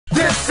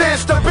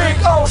is the Big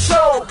O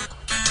Show.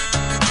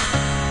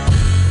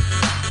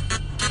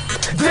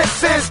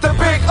 This is the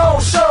Big O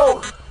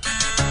Show.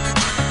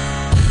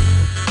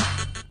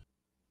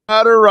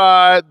 All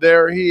right,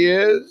 there he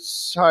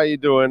is. How you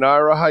doing,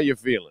 Ira? How you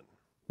feeling?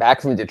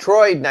 Back from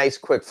Detroit. Nice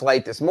quick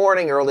flight this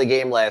morning. Early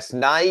game last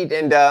night.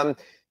 And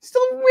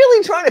still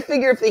really trying to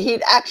figure if the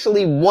Heat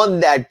actually won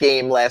that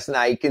game last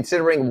night,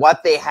 considering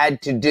what they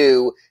had to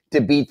do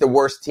to beat the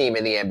worst team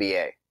in the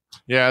NBA.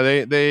 Yeah,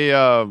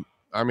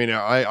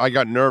 I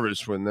got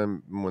nervous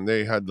when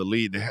they had the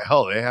lead.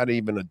 Hell, they had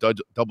even a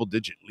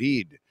double-digit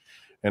lead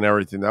and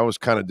everything. That was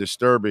kind of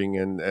disturbing,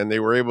 and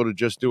they were able to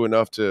just do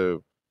enough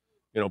to,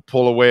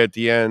 pull away at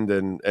the end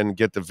and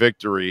get the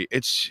victory.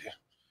 It's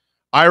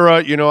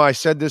Ira, I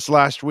said this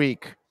last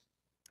week.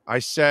 I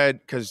said,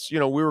 because, we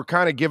were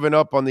kind of giving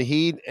up on the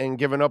Heat and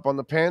giving up on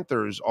the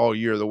Panthers all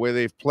year, the way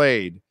they've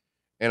played.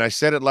 And I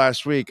said it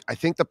last week. I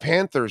think the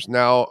Panthers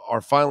now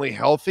are finally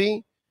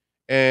healthy,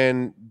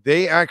 and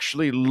they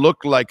actually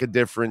look like a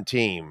different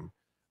team.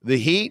 The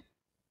Heat,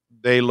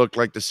 they look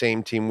like the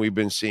same team we've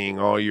been seeing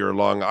all year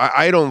long.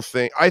 I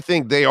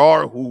think they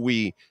are who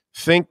we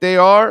think they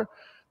are.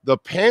 The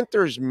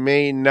Panthers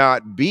may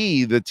not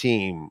be the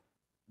team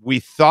we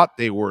thought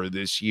they were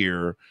this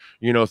year,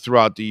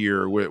 throughout the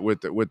year with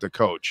the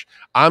coach.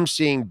 I'm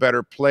seeing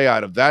better play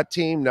out of that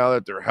team now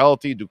that they're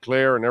healthy,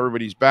 Duclair and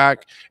everybody's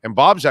back, and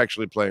Bob's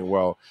actually playing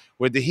well.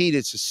 With the Heat,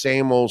 it's the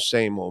same old,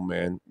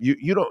 man.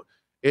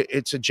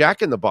 It's a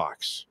jack in the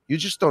box. You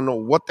just don't know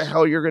what the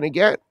hell you're going to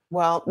get.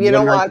 Well, you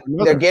know what?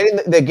 They're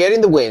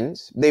getting the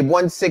wins. They've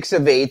won 6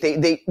 of 8.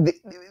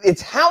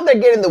 It's how they're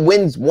getting the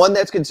wins, one,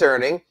 that's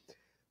concerning.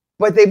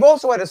 But they've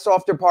also had a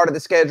softer part of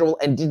the schedule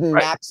and didn't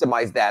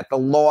maximize that. The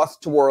loss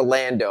to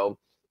Orlando,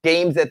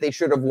 games that they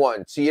should have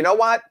won. So you know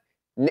what?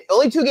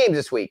 Only 2 games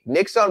this week.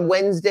 Knicks on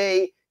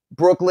Wednesday,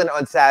 Brooklyn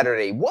on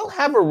Saturday. We'll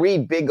have a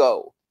read, Big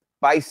O,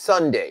 by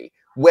Sunday,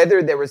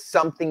 whether there is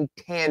something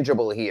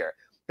tangible here.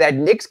 That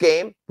Knicks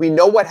game, we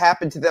know what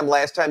happened to them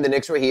last time the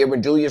Knicks were here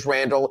when Julius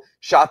Randle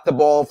shot the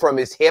ball from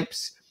his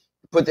hips,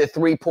 put the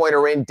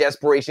three-pointer in,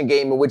 desperation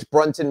game in which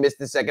Brunson missed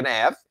the second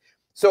half.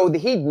 So the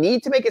Heat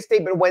need to make a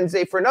statement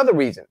Wednesday for another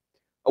reason.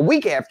 A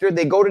week after,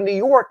 they go to New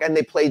York and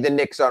they play the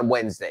Knicks on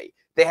Wednesday.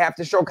 They have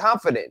to show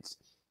confidence.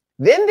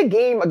 Then the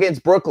game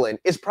against Brooklyn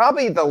is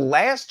probably the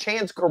last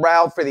chance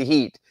corral for the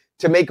Heat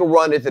to make a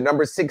run at the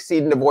number 6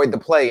 seed and avoid the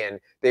play-in.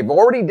 They're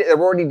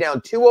already down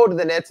 2-0 to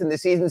the Nets in the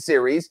season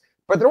series,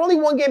 but they're only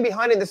 1 game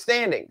behind in the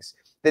standings.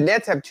 The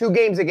Nets have 2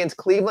 games against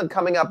Cleveland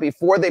coming up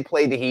before they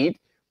play the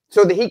Heat,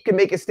 so the Heat can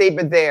make a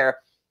statement there.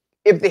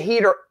 If the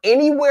Heat are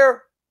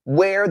anywhere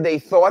where they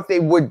thought they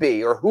would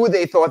be or who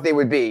they thought they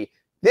would be,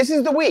 this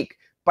is the week.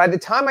 By the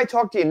time I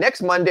talk to you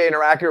next Monday in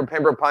our Acura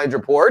Pembroke Pines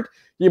report,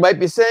 you might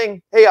be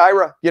saying, hey,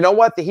 Ira, you know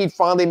what? The Heat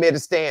finally made a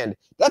stand.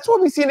 That's what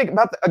we've seen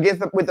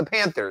with the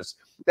Panthers.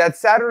 That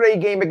Saturday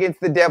game against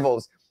the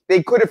Devils,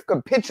 they could have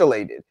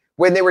capitulated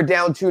when they were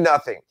down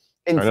 2-0.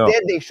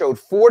 Instead, they showed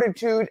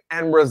fortitude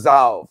and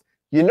resolve.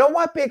 You know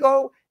what, Big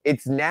O?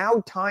 It's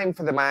now time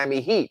for the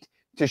Miami Heat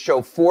to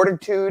show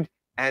fortitude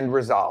and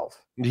resolve.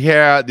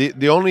 Yeah,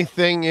 the only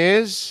thing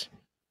is,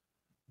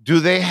 do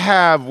they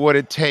have what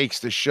it takes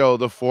to show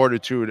the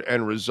fortitude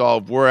and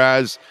resolve?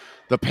 Whereas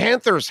the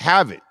Panthers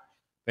have it.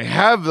 They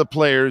have the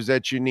players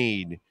that you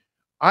need.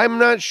 I'm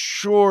not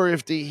sure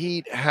if the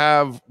Heat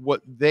have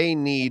what they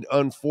need,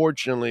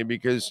 unfortunately,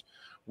 because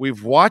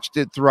we've watched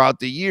it throughout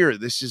the year.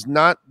 This is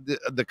not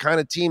the kind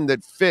of team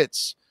that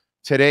fits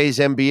today's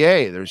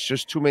NBA. There's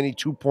just too many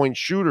 2-point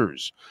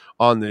shooters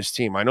on this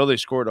team. I know they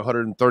scored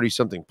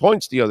 130-something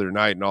points the other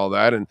night and all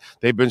that, and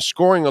they've been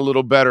scoring a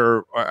little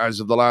better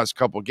as of the last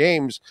couple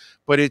games,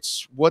 but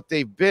it's what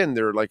they've been.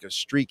 They're like a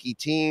streaky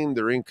team.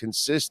 They're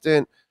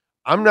inconsistent.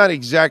 I'm not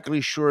exactly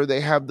sure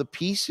they have the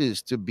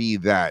pieces to be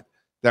that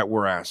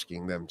we're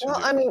asking them to. Well,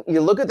 do. I mean, you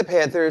look at the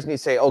Panthers and you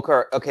say,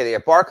 okay, they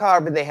have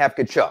Barkov and they have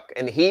Kachuk.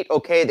 And the Heat,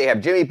 okay, they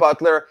have Jimmy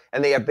Butler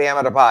and they have Bam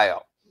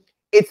Adebayo.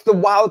 It's the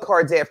wild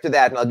cards after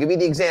that, and I'll give you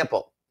the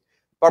example.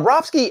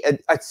 Bobrovsky,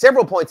 at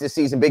several points this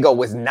season, Big O,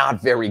 was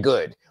not very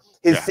good.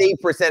 His save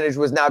percentage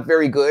was not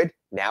very good.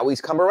 Now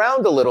he's come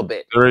around a little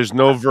bit. There is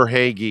no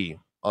Verhaeghe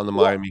on the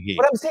Miami Heat.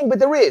 But I'm saying, but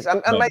there is.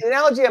 My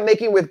analogy I'm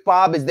making with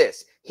Bob is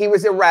this. He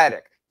was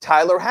erratic.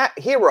 Tyler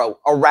Hero,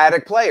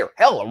 erratic player.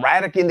 Hell,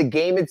 erratic in the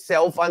game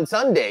itself on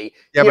Sunday.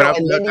 Yeah,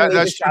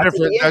 that's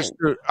different. That's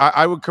true.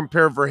 I would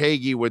compare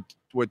Verhaeghe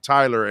with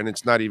Tyler, and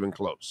it's not even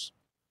close.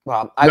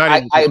 Well,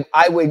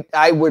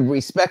 I would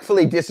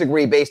respectfully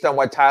disagree based on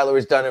what Tyler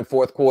has done in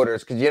fourth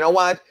quarters. Because you know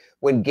what?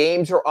 When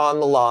games are on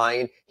the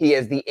line, he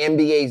has the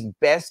NBA's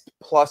best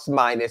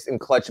plus-minus in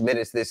clutch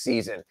minutes this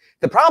season.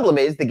 The problem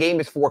is the game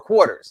is 4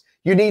 quarters.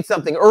 You need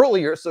something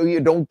earlier so you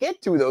don't get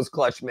to those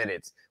clutch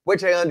minutes,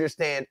 which I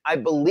understand. I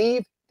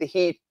believe the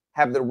Heat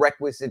have the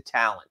requisite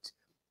talent.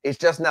 It's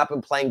just not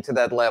been playing to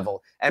that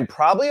level. And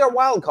probably our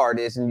wild card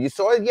is, and you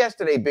saw it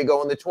yesterday, Big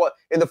O, in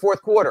the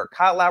fourth quarter.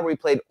 Kyle Lowry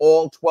played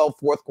all 12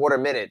 fourth quarter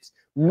minutes,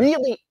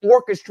 really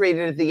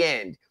orchestrated at the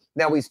end.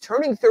 Now he's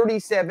turning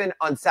 37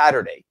 on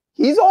Saturday.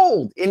 He's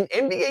old in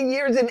NBA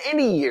years and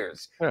any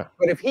years. Yeah.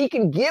 But if he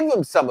can give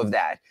them some of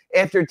that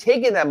after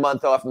taking that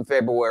month off in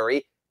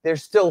February,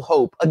 there's still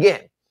hope.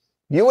 Again,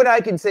 you and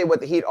I can say what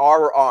the Heat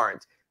are or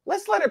aren't.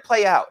 Let's let it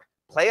play out.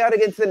 Play out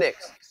against the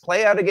Knicks.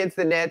 Play out against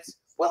the Nets.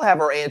 We'll have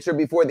our answer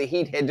before the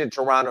Heat head to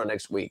Toronto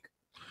next week.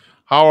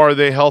 How are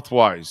they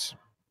health-wise?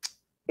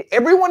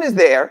 Everyone is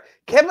there.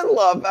 Kevin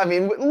Love, I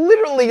mean,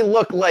 literally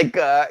looked like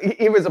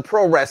he was a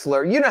pro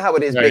wrestler. You know how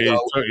it is, Big O.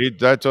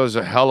 That was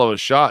a hell of a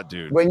shot,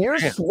 dude. When you're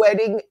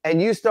sweating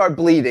and you start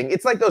bleeding,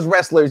 it's like those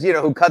wrestlers,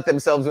 who cut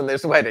themselves when they're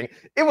sweating.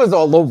 It was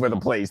all over the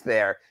place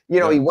there. He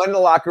went in the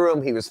locker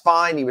room. He was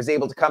fine. He was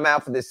able to come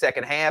out for the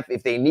second half.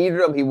 If they needed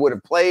him, he would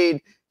have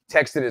played.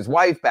 Texted his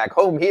wife back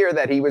home here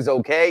that he was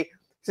okay.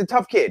 He's a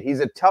tough kid. He's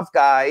a tough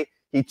guy.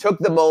 He took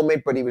the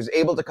moment, but he was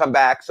able to come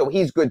back, so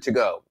he's good to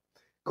go.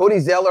 Cody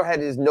Zeller had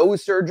his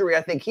nose surgery.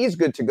 I think he's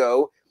good to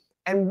go.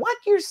 And what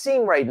you're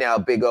seeing right now,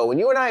 Big O, and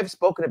you and I have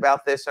spoken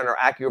about this on our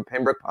Acura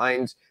Pembroke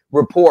Pines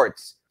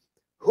reports,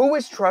 who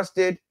is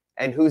trusted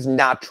and who's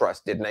not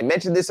trusted. And I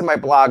mentioned this in my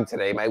blog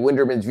today, my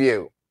Winderman's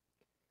View.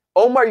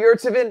 Omar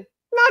Yurtseven,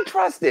 not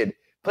trusted.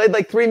 Played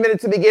like 3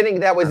 minutes at the beginning.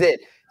 That was it.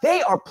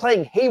 They are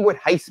playing Haywood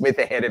Highsmith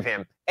ahead of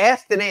him.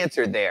 Asked and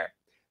answered there.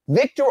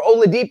 Victor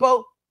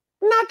Oladipo,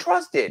 not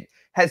trusted.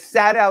 Has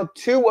sat out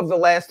 2 of the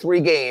last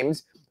 3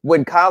 games.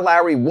 When Kyle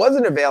Lowry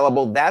wasn't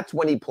available, that's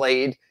when he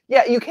played.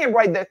 Yeah, you can't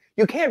ride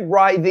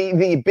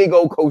the Big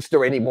O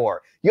coaster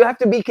anymore. You have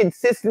to be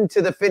consistent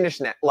to the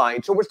finish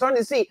line. So we're starting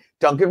to see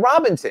Duncan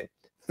Robinson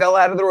fell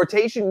out of the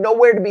rotation,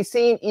 nowhere to be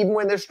seen, even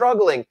when they're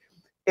struggling.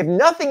 If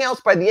nothing else,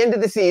 by the end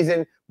of the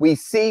season, we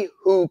see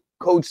who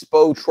Coach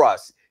Spo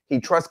trusts. He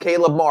trusts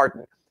Caleb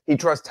Martin. He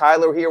trusts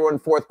Tyler Hero in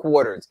fourth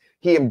quarters.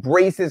 He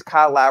embraces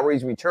Kyle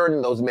Lowry's return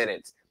in those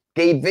minutes.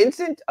 Gabe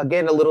Vincent,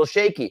 again, a little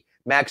shaky.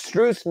 Max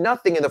Strus,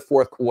 nothing in the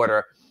fourth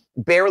quarter.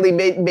 Barely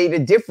made a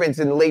difference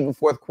in the late and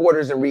fourth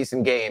quarters in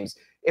recent games.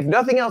 If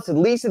nothing else, at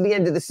least at the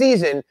end of the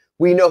season,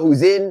 we know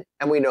who's in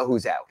and we know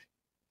who's out.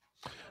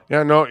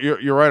 Yeah, no,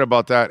 you're right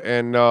about that.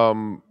 And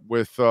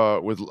with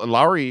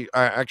Lowry,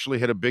 I actually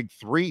hit a big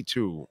 3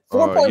 too.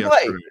 4-point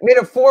play. Made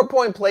a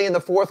 4-point play in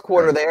the fourth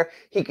quarter there.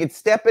 He could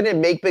step in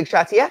and make big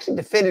shots. He actually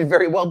defended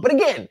very well. But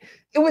again,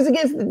 it was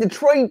against the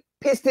Detroit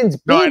Pistons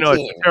B team.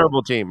 It's a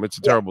terrible team. It's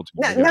a terrible team.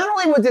 Now, not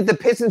only was it the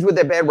Pistons with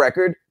their bad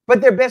record,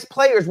 but their best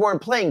players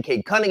weren't playing.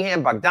 Cade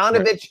Cunningham,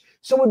 Bogdanovich. Right.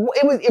 So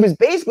it was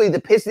basically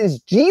the Pistons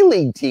G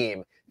League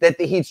team that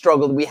the Heat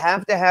struggled. We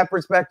have to have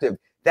perspective.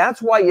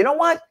 That's why, you know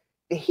what?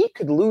 The Heat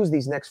could lose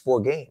these next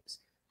 4 games.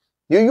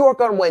 New York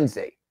on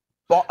Wednesday.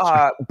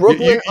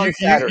 Brooklyn on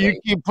Saturday.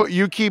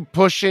 You keep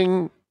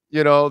pushing,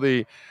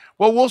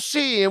 we'll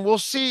see, and we'll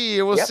see,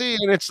 and we'll see.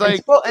 And it's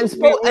like, we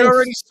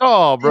already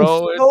saw,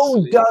 bro. And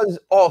Spo does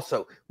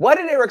also. What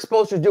did Eric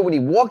Spoelstra do when he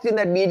walked in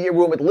that media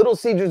room at Little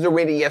Caesars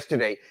Arena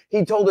yesterday?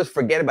 He told us,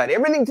 forget about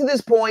everything to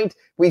this point.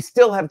 We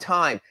still have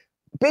time.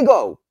 Big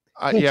O.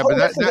 But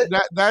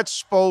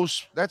that's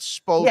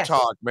Spo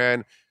talk,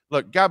 man.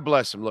 Look, God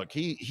bless him. Look,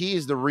 he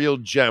is the real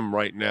gem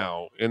right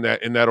now in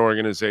that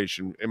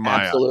organization, in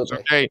my eyes.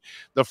 Okay,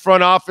 the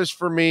front office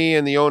for me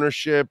and the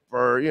ownership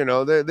are,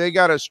 they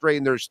got to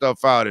straighten their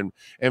stuff out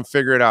and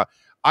figure it out.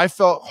 I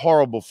felt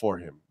horrible for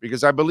him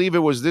because I believe it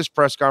was this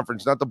press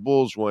conference, not the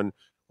Bulls one,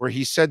 where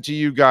he said to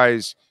you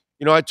guys,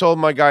 I told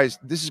my guys,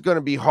 this is going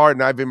to be hard,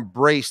 and I've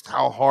embraced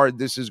how hard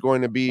this is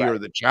going to be, or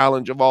the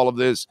challenge of all of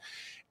this,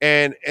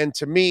 and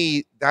to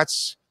me,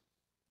 that's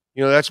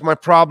my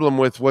problem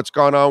with what's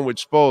gone on with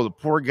Spo. The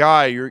poor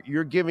guy,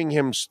 you're giving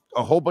him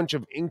a whole bunch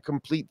of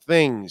incomplete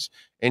things,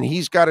 and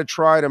he's got to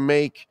try to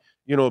make,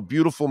 a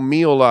beautiful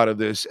meal out of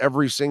this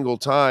every single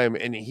time.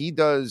 And he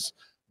does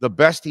the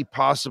best he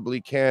possibly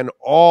can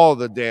all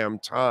the damn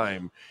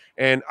time.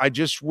 And I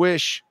just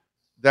wish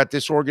that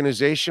this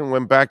organization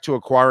went back to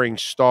acquiring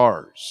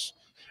stars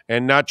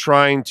and not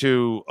trying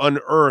to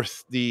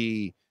unearth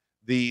the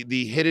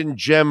hidden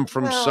gem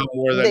from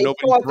somewhere that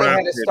nobody thought they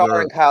had a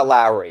star in Kyle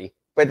Lowry.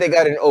 But they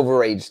got an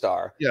overage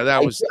star. Yeah,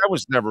 that was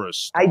never a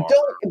star.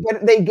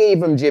 But they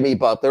gave him Jimmy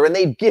Butler, and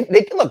they gave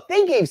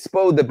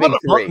Spo the big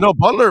 3. No,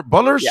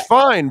 Butler's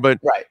fine, but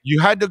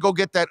you had to go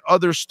get that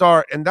other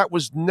star, and that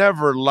was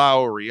never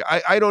Lowry.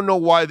 I don't know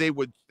why they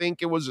would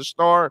think it was a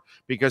star,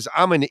 because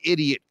I'm an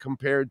idiot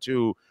compared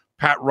to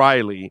Pat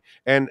Riley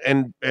and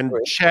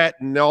Chet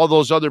and all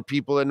those other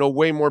people that know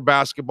way more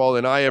basketball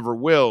than I ever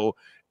will.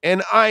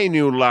 And I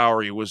knew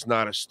Lowry was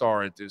not a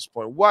star at this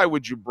point. Why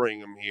would you bring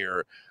him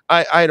here?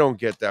 I don't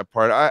get that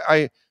part.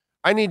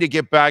 I need to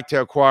get back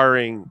to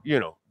acquiring,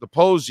 the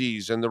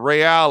Posies and the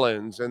Ray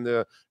Allens and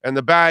the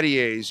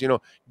Battiers,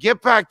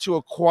 get back to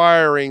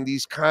acquiring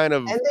these kind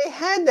of. And they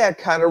had that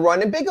kind of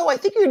run. And Big O, I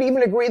think you'd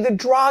even agree the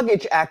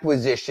Dragic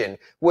acquisition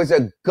was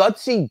a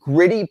gutsy,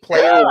 gritty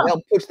player who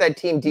helped push that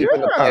team deep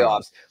in the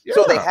playoffs. Yeah.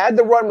 So they had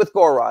the run with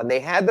Goran. They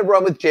had the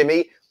run with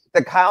Jimmy.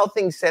 The Kyle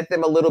thing set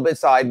them a little bit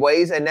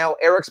sideways, and now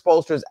Eric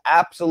Spoelstra is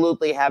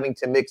absolutely having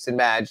to mix and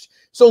match.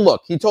 So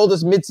look, he told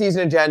us midseason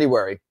in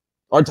January,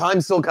 our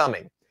time's still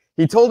coming.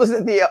 He told us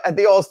at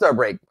the All-Star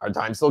break, our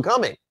time's still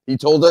coming. He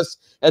told us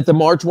at the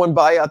March 1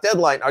 buyout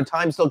deadline, our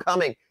time's still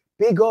coming.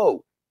 Big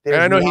O. And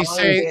I know he's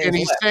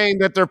saying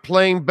that they're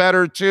playing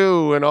better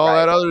too, and all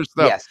that other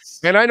stuff.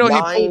 Yes. And I know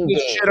he pulled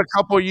this shit a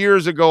couple of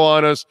years ago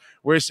on us,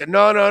 where he said,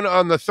 no,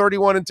 on the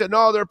 31-10,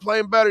 no, they're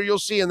playing better. You'll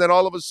see. And then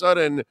all of a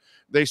sudden,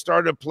 they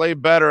started to play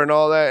better and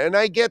all that. And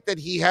I get that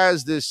he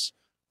has this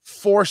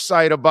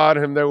foresight about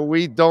him that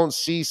we don't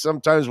see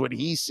sometimes what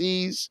he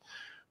sees,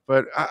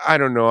 but I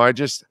don't know.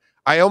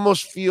 I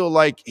almost feel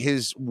like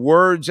his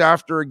words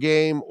after a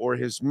game or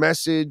his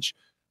message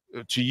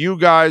to you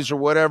guys or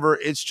whatever,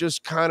 it's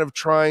just kind of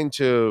trying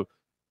to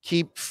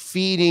keep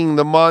feeding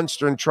the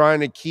monster and trying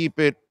to keep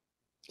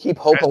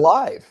hope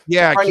alive.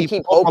 Yeah,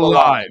 keep hope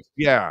alive.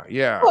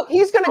 Yeah. Well,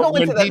 he's going to go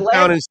into that deep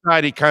down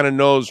inside, he kind of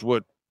knows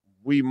what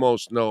we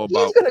most know about.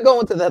 He's going to go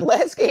into that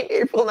last game,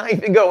 April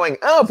 9th, and going,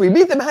 if we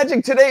beat the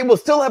Magic today, we'll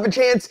still have a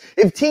chance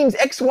if teams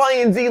X, Y,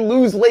 and Z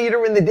lose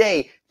later in the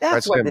day.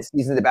 That's what this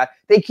season's about.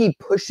 They keep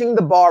pushing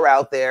the bar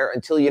out there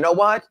until, you know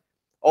what?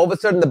 All of a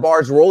sudden, the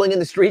bar's rolling in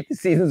the street, the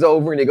season's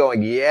over, and you're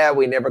going, yeah,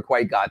 we never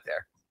quite got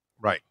there.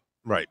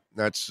 Right.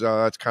 That's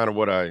kind of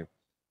what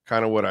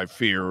I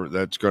fear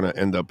that's going to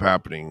end up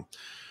happening.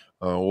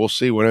 We'll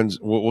see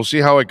we'll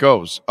see how it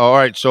goes. All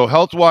right. So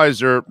health wise,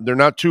 they're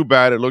not too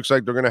bad. It looks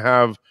like they're going to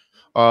have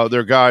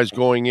their guys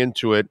going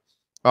into it.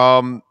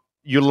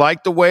 You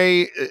like the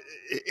way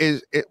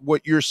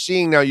what you're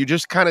seeing now? You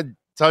just kind of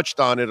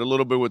touched on it a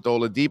little bit with the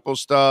Oladipo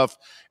stuff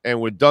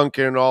and with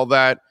Duncan and all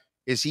that.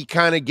 Is he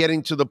kind of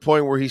getting to the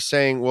point where he's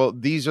saying, well,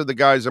 these are the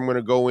guys I'm going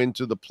to go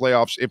into the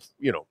playoffs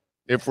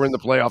if we're in the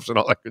playoffs and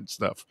all that good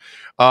stuff.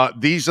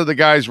 These are the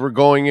guys we're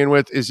going in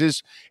with.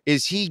 Is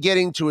he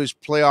getting to his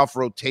playoff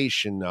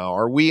rotation now?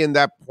 Are we in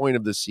that point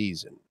of the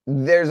season?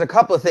 There's a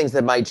couple of things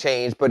that might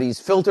change, but he's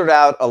filtered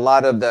out a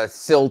lot of the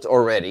silt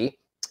already.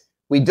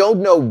 We don't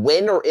know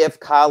when or if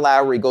Kyle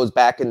Lowry goes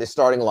back in the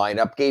starting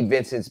lineup. Gabe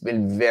Vincent's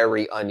been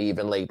very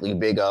uneven lately,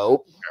 Big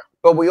O. Yeah.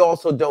 But we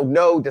also don't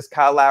know, does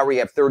Kyle Lowry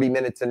have 30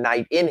 minutes a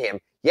night in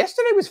him?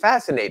 Yesterday was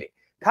fascinating.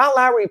 Kyle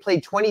Lowry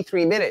played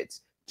 23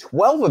 minutes,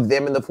 12 of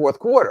them in the fourth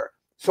quarter.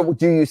 So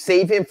do you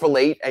save him for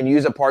late and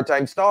use a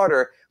part-time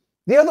starter?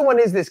 The other one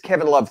is this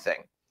Kevin Love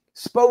thing.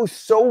 Spo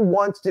so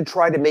wants to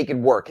try to make it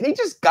work. And he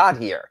just got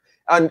here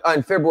on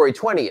February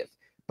 20th.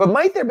 But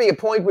might there be a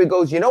point where he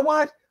goes, you know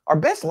what? Our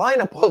best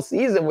lineup all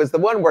season was the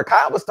one where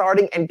Kyle was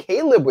starting and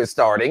Caleb was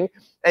starting.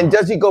 And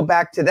does he go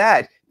back to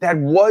that? That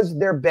was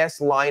their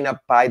best lineup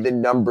by the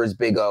numbers,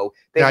 Big O.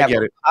 They have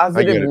a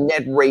positive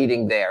net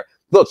rating there.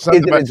 Look,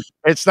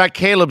 it's not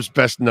Caleb's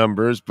best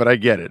numbers, but I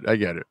get it.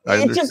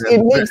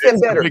 It makes them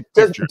better.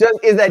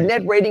 Is that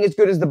net rating as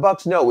good as the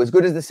Bucks? No. As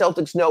good as the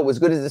Celtics? No. As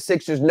good as the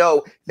Sixers?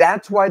 No.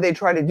 That's why they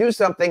try to do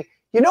something.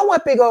 You know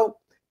what, Big O?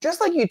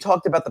 Just like you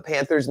talked about the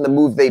Panthers and the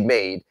move they've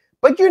made,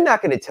 but you're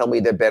not going to tell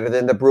me they're better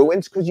than the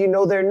Bruins because you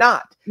know they're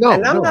not.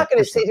 I'm not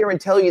going to sit here and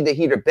tell you the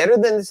Heat are better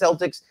than the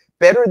Celtics,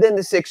 better than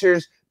the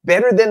Sixers,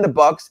 better than the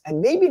Bucks,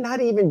 and maybe not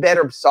even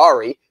better,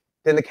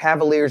 than the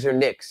Cavaliers or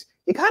Knicks.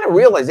 You kind of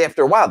realize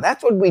after a while,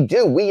 that's what we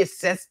do. We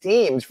assess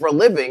teams for a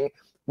living.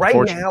 Right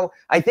now,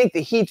 I think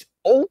the Heat's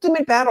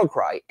ultimate battle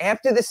cry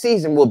after the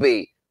season will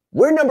be,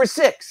 we're number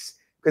 6,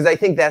 because I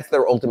think that's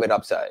their ultimate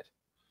upside.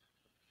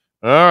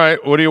 All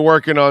right. What are you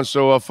working on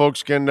so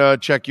folks can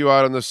check you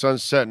out on the Sun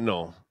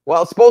Sentinel?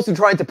 Well, Spoelstra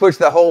trying to push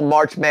the whole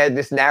March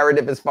Madness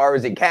narrative as far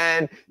as he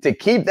can to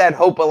keep that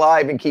hope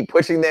alive and keep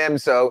pushing them.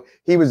 So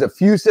he was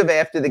effusive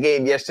after the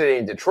game yesterday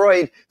in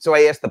Detroit. So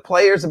I asked the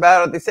players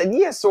about it. They said,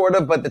 yeah, sort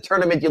of, but the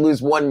tournament, you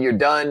lose one, you're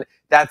done.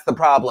 That's the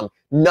problem.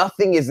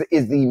 Nothing is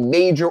the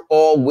major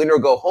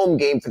all-win-or-go-home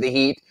game for the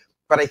Heat.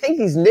 But I think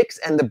these Knicks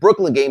and the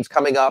Brooklyn games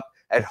coming up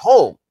at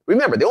home,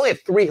 remember, they only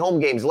have 3 home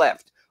games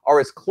left, are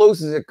as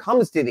close as it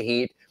comes to the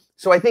Heat.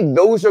 So I think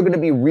those are going to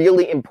be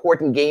really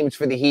important games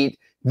for the Heat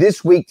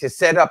this week to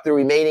set up the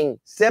remaining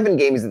 7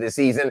 games of the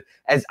season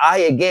as I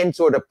again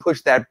sort of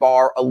push that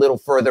bar a little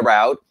further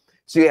out.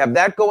 So you have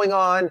that going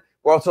on.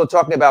 We're also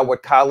talking about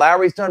what Kyle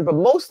Lowry's done, but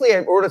mostly I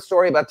wrote a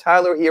story about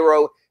Tyler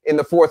Hero in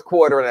the fourth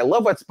quarter, and I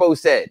love what Spo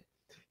said.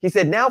 He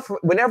said, now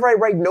whenever I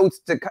write notes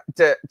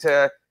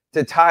to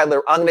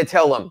Tyler, I'm going to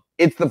tell him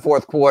it's the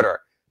fourth quarter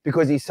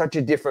because he's such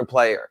a different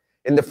player.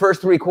 In the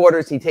first 3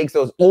 quarters, he takes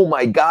those oh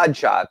my God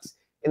shots.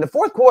 In the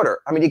fourth quarter,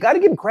 I mean, you got to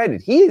give him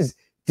credit. He is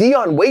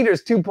Dion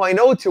Waiters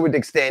 2.0 to an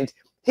extent.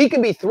 He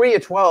can be 3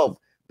 of 12,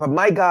 but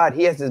my God,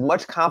 he has as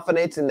much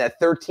confidence in that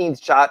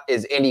 13th shot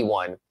as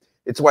anyone.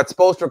 It's what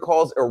Spoelstra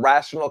calls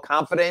irrational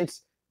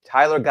confidence.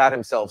 Tyler got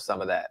himself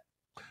some of that.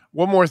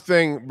 One more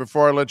thing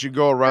before I let you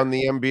go around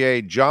the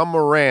NBA. John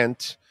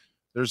Morant,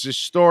 there's this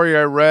story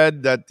I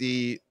read that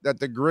the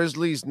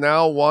Grizzlies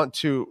now want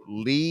to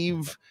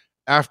leave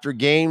after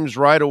games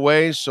right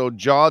away so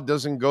Ja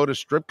doesn't go to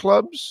strip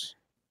clubs.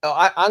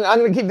 I'm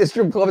going to keep the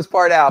strip clubs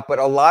part out, but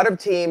a lot of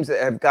teams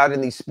that have gotten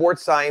these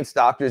sports science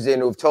doctors in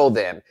who have told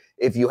them,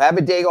 if you have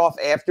a day off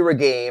after a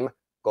game,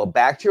 go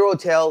back to your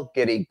hotel,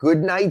 get a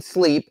good night's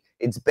sleep.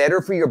 It's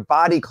better for your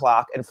body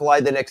clock and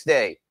fly the next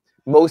day.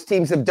 Most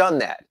teams have done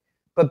that.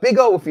 But Big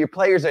O, if your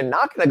players are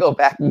not going to go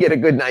back and get a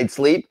good night's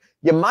sleep,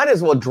 you might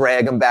as well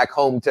drag them back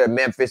home to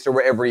Memphis or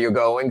wherever you're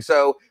going.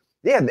 So,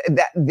 yeah,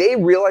 that they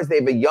realize they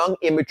have a young,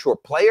 immature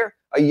player,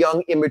 a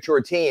young,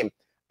 immature team.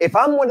 If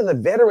I'm one of the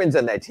veterans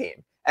on that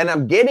team and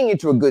I'm getting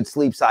into a good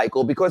sleep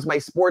cycle because my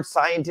sports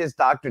scientist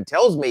doctor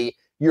tells me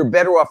you're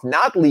better off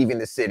not leaving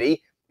the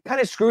city,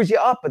 kind of screws you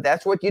up, but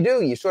that's what you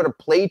do. You sort of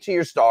play to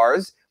your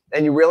stars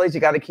and you realize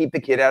you got to keep the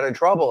kid out of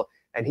trouble.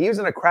 And he was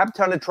in a crap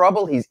ton of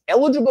trouble. He's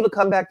eligible to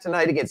come back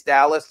tonight against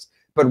Dallas,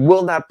 but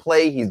will not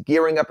play. He's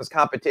gearing up his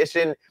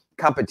competition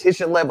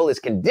level, his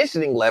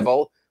conditioning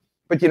level.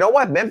 But you know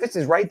what? Memphis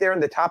is right there in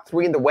the top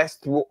 3 in the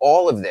West through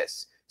all of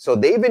this. So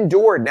they've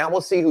endured. Now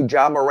we'll see who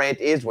Ja Morant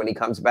is when he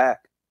comes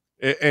back.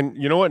 And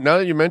you know what? Now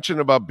that you mentioned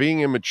about being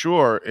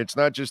immature, it's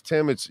not just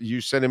him. It's, you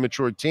said,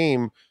 immature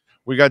team.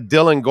 We got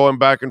Dylan going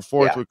back and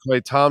forth with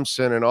Klay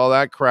Thompson and all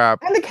that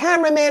crap. And the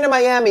cameraman in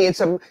Miami and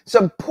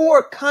some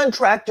poor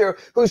contractor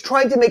who's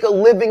trying to make a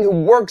living, who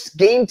works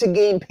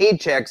game-to-game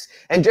paychecks.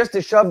 And just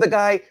to shove the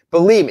guy,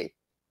 believe me,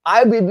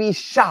 I would be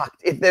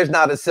shocked if there's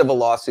not a civil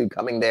lawsuit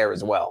coming there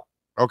as well.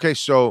 Okay,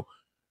 so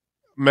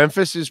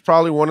Memphis is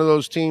probably one of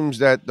those teams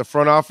that the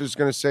front office is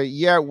going to say,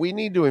 yeah, we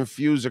need to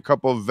infuse a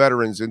couple of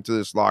veterans into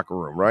this locker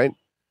room, right?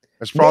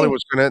 That's probably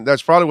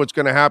what's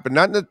going to happen.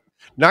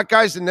 Not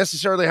guys that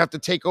necessarily have to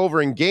take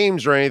over in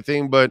games or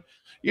anything, but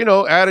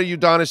add a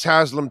Udonis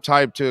Haslem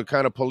type to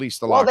kind of police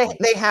the locker room. Well,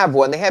 they have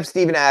one. They have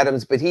Steven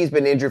Adams, but he's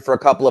been injured for a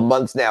couple of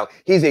months now.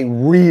 He's a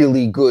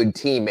really good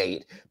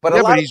teammate. But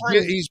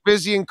he's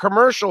busy in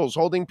commercials,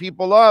 holding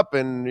people up,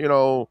 and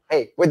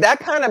Hey, with that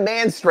kind of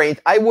man strength,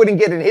 I wouldn't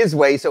get in his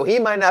way, so he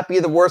might not be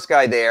the worst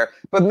guy there.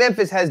 But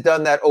Memphis has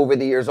done that over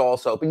the years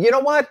also. But you know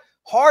what?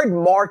 Hard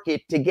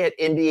market to get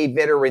NBA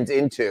veterans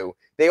into.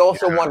 They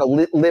also want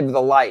to live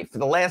the life.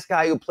 The last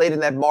guy who played in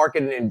that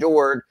market and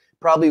endured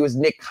probably was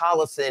Nick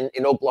Collison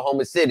in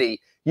Oklahoma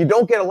City. You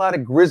don't get a lot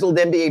of grizzled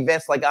NBA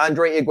vets like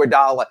Andre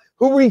Iguodala,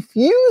 who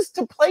refused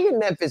to play in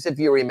Memphis, if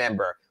you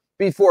remember,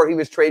 before he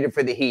was traded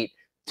for the Heat.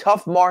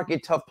 Tough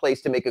market, tough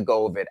place to make a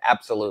go of it.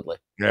 Absolutely.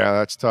 Yeah,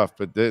 that's tough.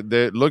 But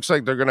it looks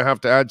like they're going to have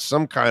to add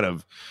some kind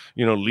of,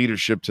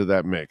 leadership to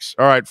that mix.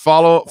 All right,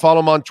 follow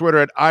him on Twitter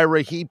at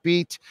Ira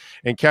Heatbeat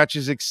and catch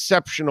his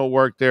exceptional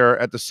work there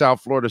at the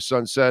South Florida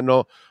Sun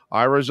Sentinel.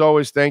 Ira, as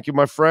always, thank you,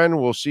 my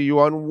friend. We'll see you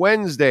on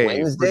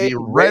Wednesday.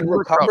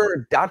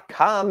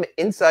 RedRecover.com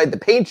Inside the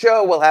Paint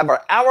Show. We'll have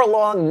our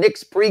hour-long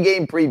Knicks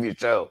pregame preview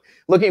show.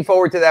 Looking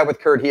forward to that with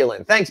Kurt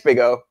Heelan. Thanks, Big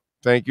O.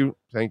 Thank you.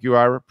 Thank you,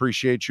 Ira.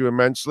 Appreciate you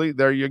immensely.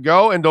 There you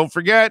go. And don't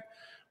forget,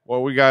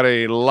 we got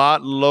a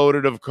lot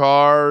loaded of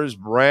cars,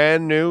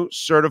 brand new,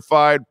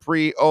 certified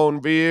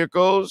pre-owned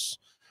vehicles.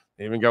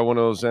 They even got one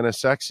of those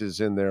NSXs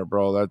in there,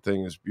 bro. That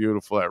thing is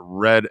beautiful. That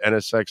red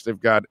NSX they've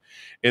got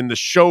in the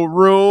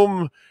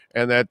showroom,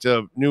 and that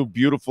new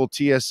beautiful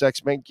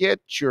TSX, man. Get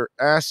your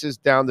asses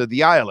down to the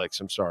ILX.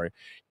 I'm sorry.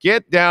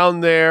 Get down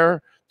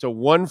there to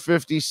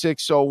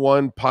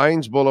 15601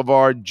 Pines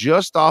Boulevard,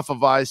 just off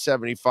of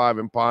I-75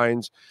 in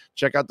Pines.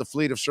 Check out the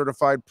fleet of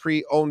certified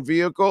pre-owned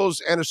vehicles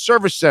and a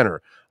service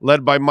center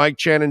led by Mike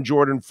Chan and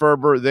Jordan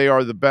Ferber. They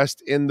are the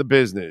best in the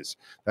business.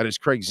 That is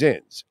Craig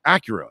Zinn's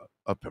Acura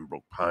of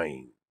Pembroke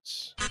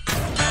Pines.